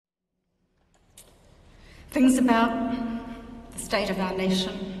Things about the state of our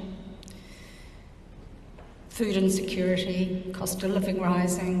nation, food insecurity, cost of living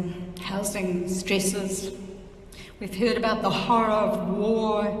rising, housing stresses. We've heard about the horror of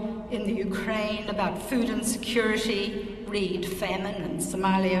war in the Ukraine, about food insecurity, read famine in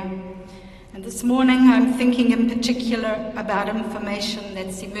Somalia. And this morning I'm thinking in particular about information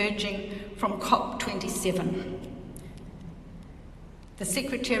that's emerging from COP27. The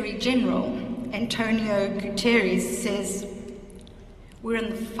Secretary General, Antonio Guterres, says, "We're in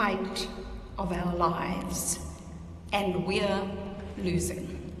the fight of our lives, and we're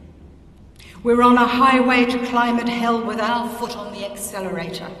losing. We're on a highway to climate hell with our foot on the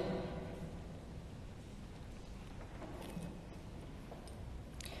accelerator."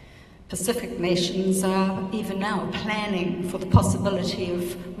 Pacific nations are even now planning for the possibility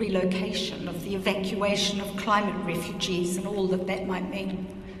of relocation, of the evacuation of climate refugees and all that that might mean.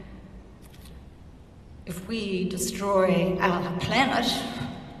 If we destroy our planet,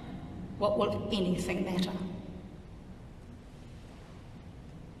 what will anything matter?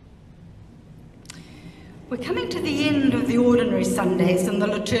 We're coming to the end of the ordinary Sundays in the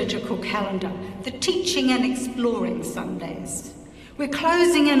liturgical calendar, the teaching and exploring Sundays. We're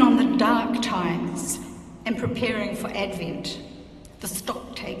closing in on the dark times and preparing for Advent, the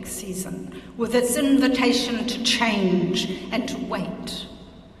stocktake season, with its invitation to change and to wait.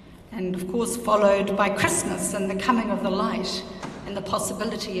 And of course followed by Christmas and the coming of the light and the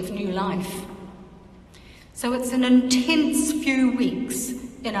possibility of new life. So it's an intense few weeks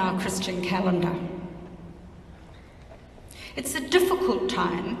in our Christian calendar. It's a difficult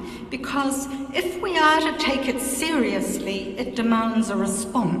time because if we are to take it seriously, it demands a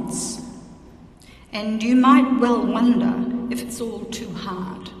response. And you might well wonder if it's all too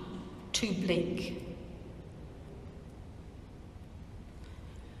hard, too bleak.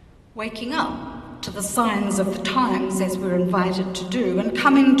 Waking up to the signs of the times, as we're invited to do, and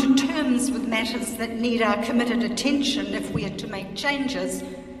coming to terms with matters that need our committed attention if we are to make changes,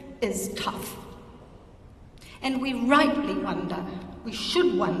 is tough. And we rightly wonder, we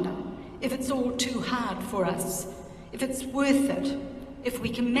should wonder, if it's all too hard for us, if it's worth it, if we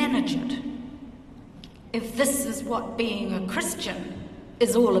can manage it, if this is what being a Christian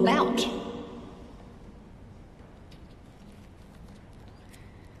is all about.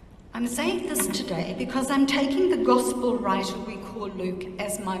 I'm saying this today because I'm taking the gospel writer we call Luke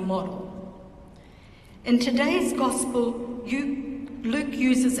as my model. In today's gospel, Luke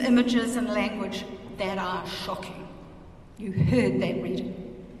uses images and language that are shocking. You heard that reading.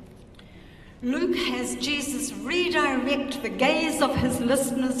 Luke has Jesus redirect the gaze of his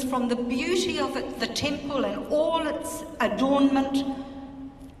listeners from the beauty of the temple and all its adornment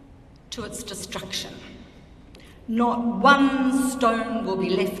to its destruction. Not one stone will be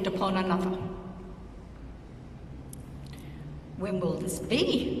left upon another. When will this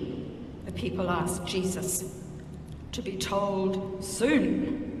be? The people asked Jesus. To be told,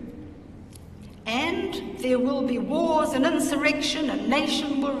 soon. And there will be wars and insurrection, and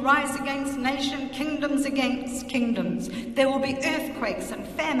nation will rise against nation, kingdoms against kingdoms. There will be earthquakes and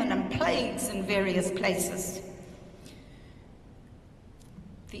famine and plagues in various places.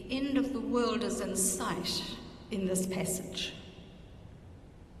 The end of the world is in sight in this passage.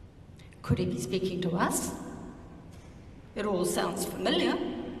 Could he be speaking to us? It all sounds familiar,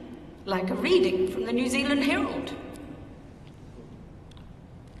 like a reading from the New Zealand Herald.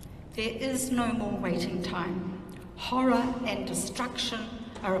 There is no more waiting time. Horror and destruction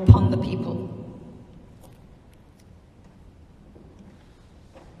are upon the people.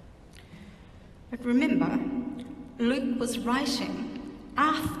 But remember, Luke was writing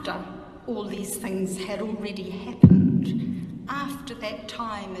after all these things had already happened, after that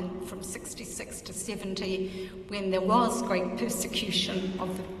time from 66 to 70 when there was great persecution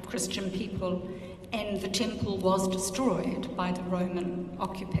of the Christian people and the temple was destroyed by the Roman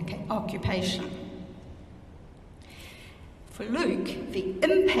occupation. For Luke, the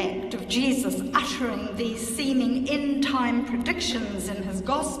impact of Jesus uttering these seeming end-time predictions in his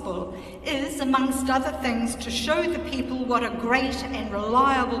gospel is, amongst other things, to show the people what a great and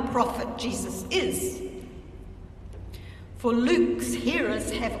reliable prophet Jesus is. For Luke's hearers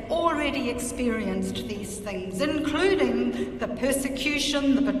have already experienced these things, including the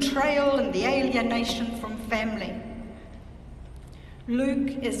persecution, the betrayal, and the alienation from family.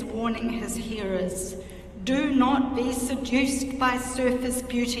 Luke is warning his hearers, do not be seduced by surface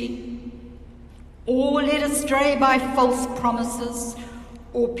beauty, or led astray by false promises,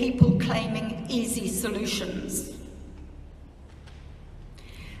 or people claiming easy solutions.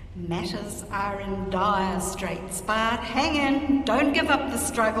 Matters are in dire straits, but hang in, don't give up the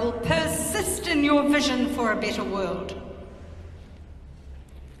struggle, persist in your vision for a better world.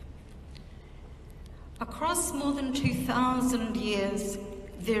 Across more than 2,000 years,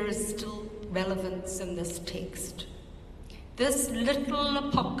 there is still relevance in this text. This little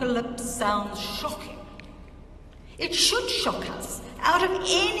apocalypse sounds shocking. It should shock us out of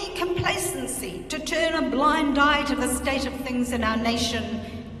any complacency to turn a blind eye to the state of things in our nation,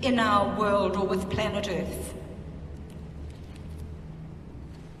 in our world, or with planet Earth.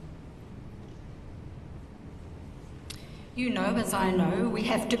 You know, as I know, we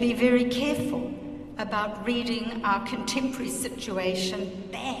have to be very careful about reading our contemporary situation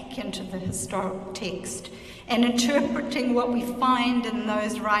back into the historical text and interpreting what we find in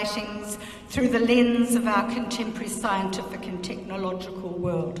those writings through the lens of our contemporary scientific and technological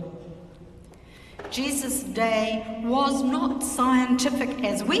world. Jesus' day was not scientific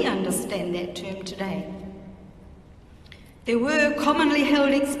as we understand that term today. There were commonly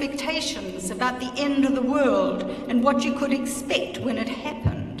held expectations about the end of the world and what you could expect when it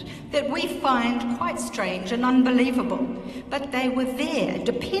happened that we find quite strange and unbelievable, but they were there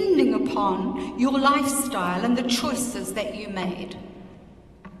depending upon your lifestyle and the choices that you made.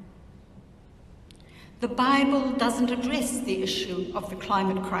 The Bible doesn't address the issue of the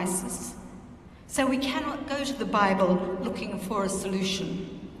climate crisis, so we cannot go to the Bible looking for a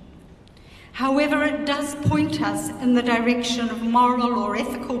solution. However, it does point us in the direction of moral or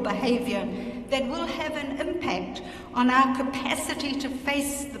ethical behaviour that will have an impact on our capacity to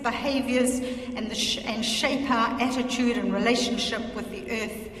face the behaviours and shape our attitude and relationship with the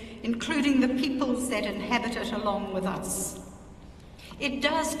earth, including the peoples that inhabit it along with us. It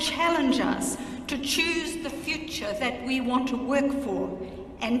does challenge us to choose the future that we want to work for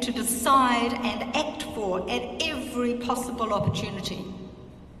and to decide and act for at every possible opportunity.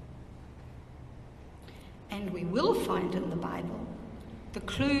 And we will find in the Bible the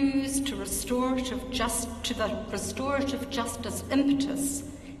clues to the restorative justice impetus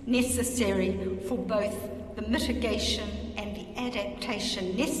necessary for both the mitigation and the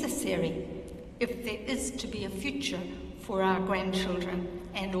adaptation necessary if there is to be a future for our grandchildren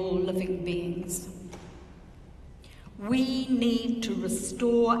and all living beings. We need to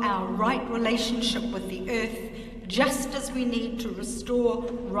restore our right relationship with the earth, just as we need to restore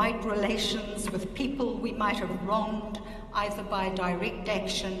right relations with people we might have wronged, either by direct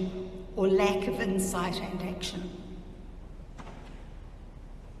action or lack of insight and action.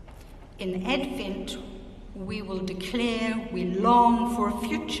 In Advent, we will declare we long for a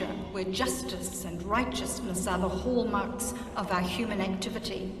future where justice and righteousness are the hallmarks of our human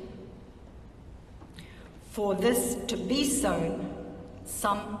activity. For this to be so,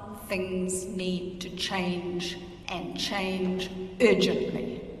 some things need to change, and change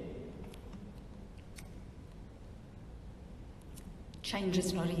urgently. Change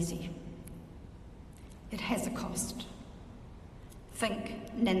is not easy. It has a cost.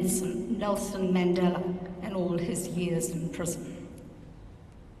 Think Nelson Mandela and all his years in prison.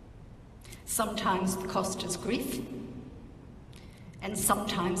 Sometimes the cost is grief, and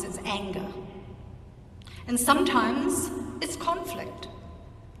sometimes it's anger, and sometimes it's conflict.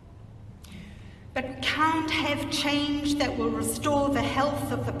 But we can't have change that will restore the health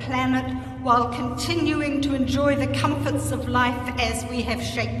of the planet while continuing to enjoy the comforts of life as we have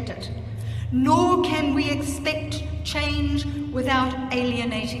shaped it. Nor can we expect change without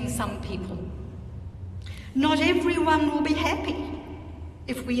alienating some people. Not everyone will be happy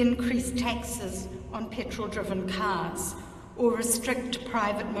if we increase taxes on petrol-driven cars or restrict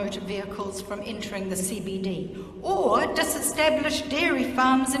private motor vehicles from entering the CBD, or disestablish dairy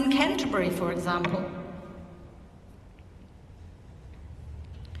farms in Canterbury, for example.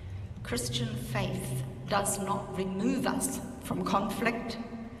 Christian faith does not remove us from conflict,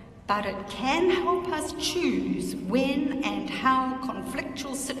 but it can help us choose when and how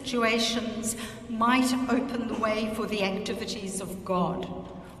conflictual situations might open the way for the activities of God,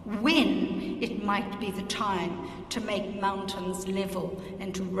 when it might be the time to make mountains level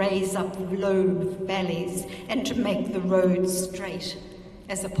and to raise up low valleys and to make the roads straight,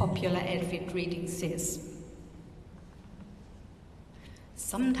 as a popular Advent reading says.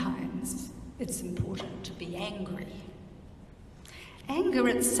 Sometimes it's important to be angry. Anger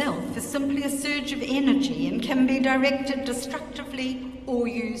itself is simply a surge of energy and can be directed destructively or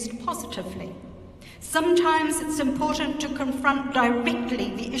used positively. Sometimes it's important to confront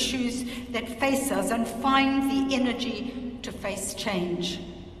directly the issues that face us and find the energy to face change.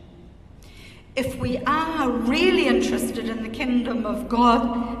 If we are really interested in the kingdom of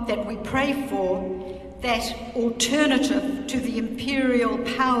God that we pray for, that alternative to the imperial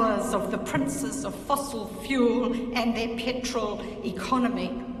powers of the princes of fossil fuel and their petrol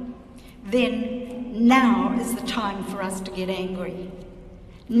economy, then now is the time for us to get angry.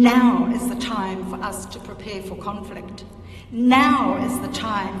 Now is the time for us to prepare for conflict. Now is the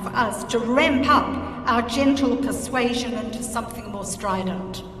time for us to ramp up our gentle persuasion into something more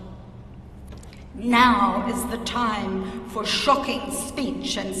strident. Now is the time for shocking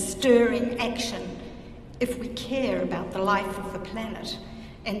speech and stirring action if we care about the life of the planet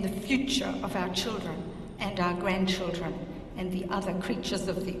and the future of our children and our grandchildren and the other creatures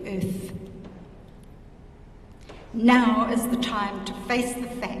of the earth. Now is the time to face the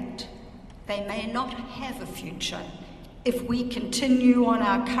fact they may not have a future if we continue on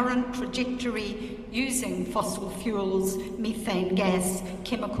our current trajectory using fossil fuels, methane gas,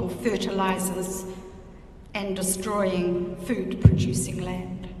 chemical fertilizers, and destroying food-producing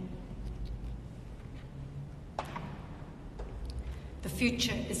land. The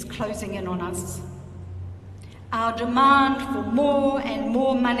future is closing in on us. Our demand for more and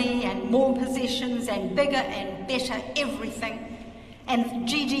more money and more possessions and bigger and better everything, and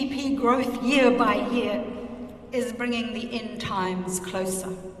GDP growth year by year, is bringing the end times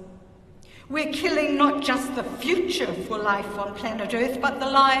closer. We're killing not just the future for life on planet Earth, but the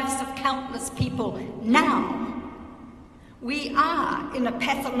lives of countless people now. We are in a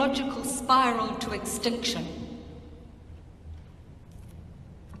pathological spiral to extinction.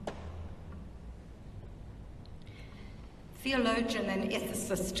 Theologian and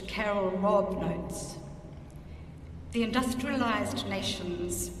ethicist Carol Robb notes, the industrialised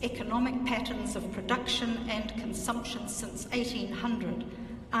nations' economic patterns of production and consumption since 1800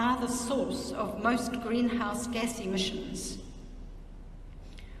 are the source of most greenhouse gas emissions.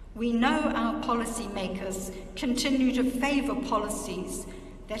 We know our policymakers continue to favour policies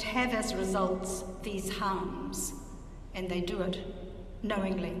that have as results these harms, and they do it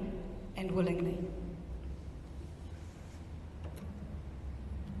knowingly and willingly.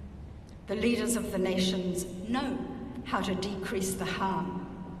 The leaders of the nations know how to decrease the harm,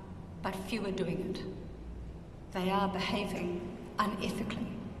 but few are doing it. They are behaving unethically.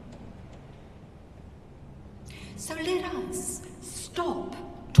 So let us stop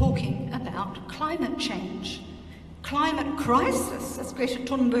talking about climate change. Climate crisis, as Greta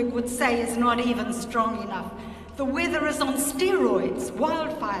Thunberg would say, is not even strong enough. The weather is on steroids,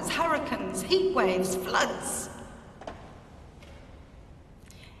 wildfires, hurricanes, heat waves, floods.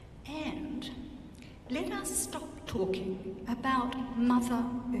 And let us stop talking about Mother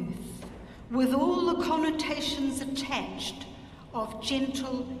Earth with all the connotations attached of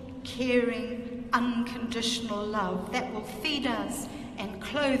gentle, caring, unconditional love that will feed us and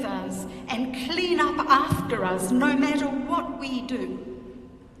clothe us and clean up after us no matter what we do.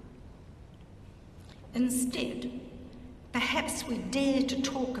 Instead, perhaps we dare to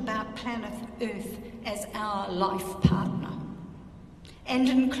talk about planet Earth as our life partner and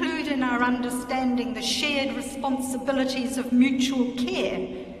include in our understanding the shared responsibilities of mutual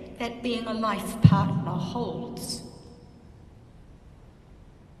care that being a life partner holds.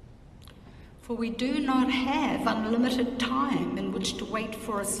 For we do not have unlimited time in which to wait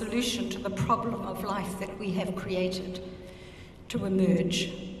for a solution to the problem of life that we have created to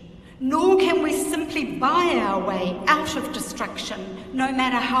emerge. Nor can we simply buy our way out of destruction, no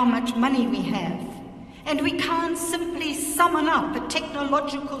matter how much money we have. And we can't simply summon up a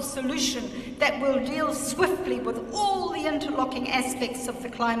technological solution that will deal swiftly with all the interlocking aspects of the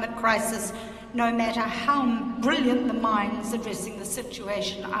climate crisis, no matter how brilliant the minds addressing the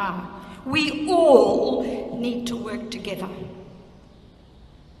situation are. We all need to work together.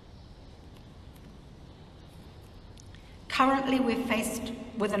 Currently, we're faced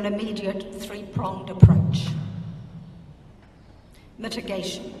with an immediate three-pronged approach.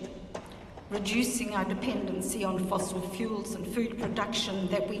 Mitigation, reducing our dependency on fossil fuels and food production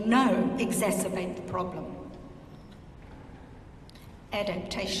that we know exacerbate the problem.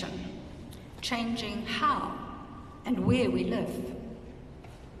 Adaptation, changing how and where we live.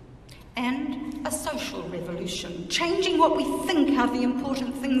 And a social revolution, changing what we think are the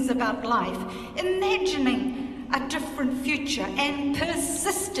important things about life, imagining a different future and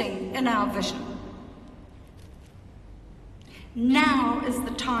persisting in our vision. Now is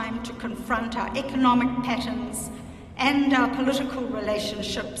the time to confront our economic patterns and our political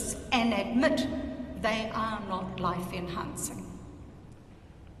relationships and admit they are not life-enhancing.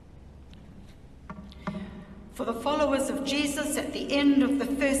 For the followers of Jesus at the end of the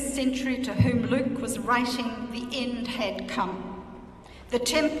 1st century to whom Luke was writing, the end had come. The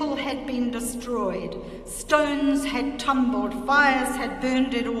temple had been destroyed, stones had tumbled, fires had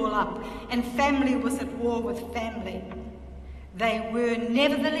burned it all up, and family was at war with family. They were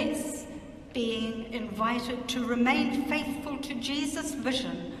nevertheless being invited to remain faithful to Jesus'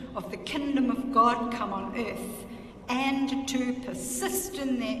 vision of the kingdom of God come on earth, and to persist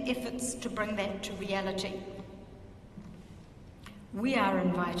in their efforts to bring that to reality. We are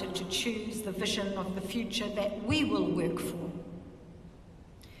invited to choose the vision of the future that we will work for.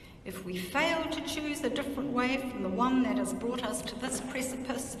 If we fail to choose a different way from the one that has brought us to this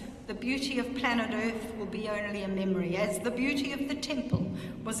precipice, the beauty of planet Earth will be only a memory, as the beauty of the temple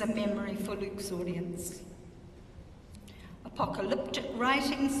was a memory for Luke's audience. Apocalyptic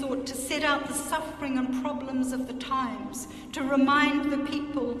writing sought to set out the suffering and problems of the times, to remind the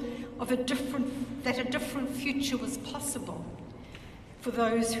people of that a different future was possible for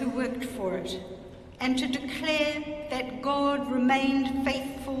those who worked for it, and to declare that God remained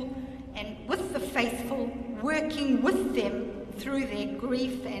faithful and with the faithful, working with them through their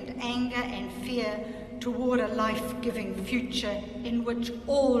grief and anger and fear toward a life-giving future in which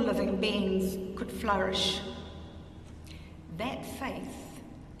all living beings could flourish. That faith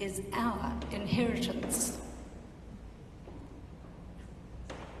is our inheritance.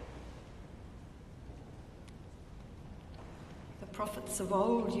 The prophets of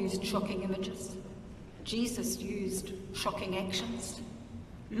old used shocking images. Jesus used shocking actions.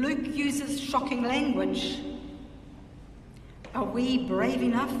 Luke uses shocking language. Are we brave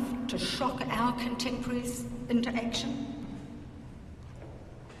enough to shock our contemporaries into action?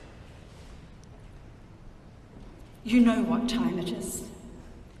 You know what time it is,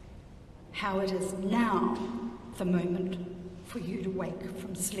 how it is now the moment for you to wake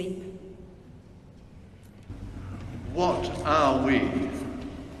from sleep. What are we?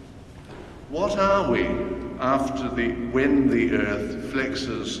 What are we when the earth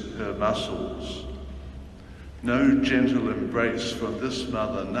flexes her muscles? No gentle embrace from this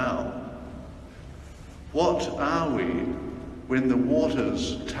mother now. What are we when the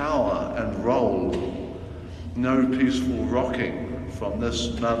waters tower and roll? No peaceful rocking from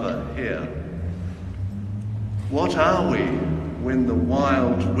this mother here. What are we when the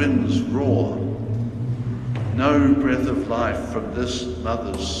wild winds roar? No breath of life from this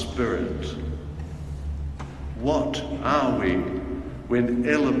mother's spirit. What are we when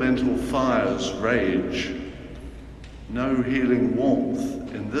elemental fires rage? No healing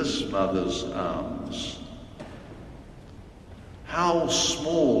warmth in this mother's arms. How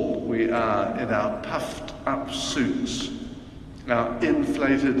small we are in our puffed up suits, our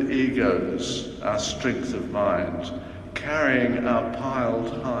inflated egos, our strength of mind, carrying our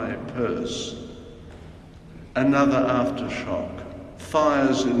piled high purse. Another aftershock,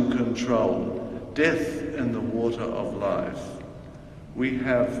 fires in control, death in the water of life. We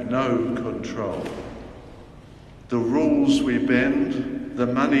have no control. The rules we bend, the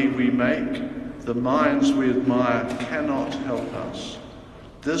money we make, the minds we admire cannot help us.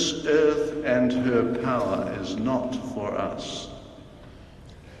 This earth and her power is not for us.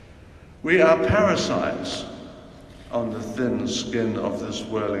 We are parasites on the thin skin of this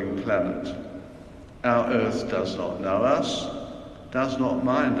whirling planet. Our earth does not know us, does not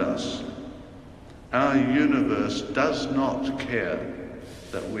mind us. Our universe does not care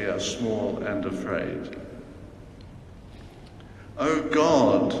that we are small and afraid. O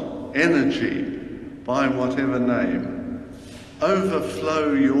God, energy, by whatever name,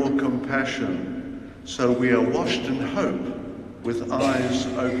 overflow your compassion so we are washed in hope with eyes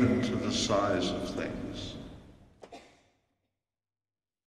open to the size of things.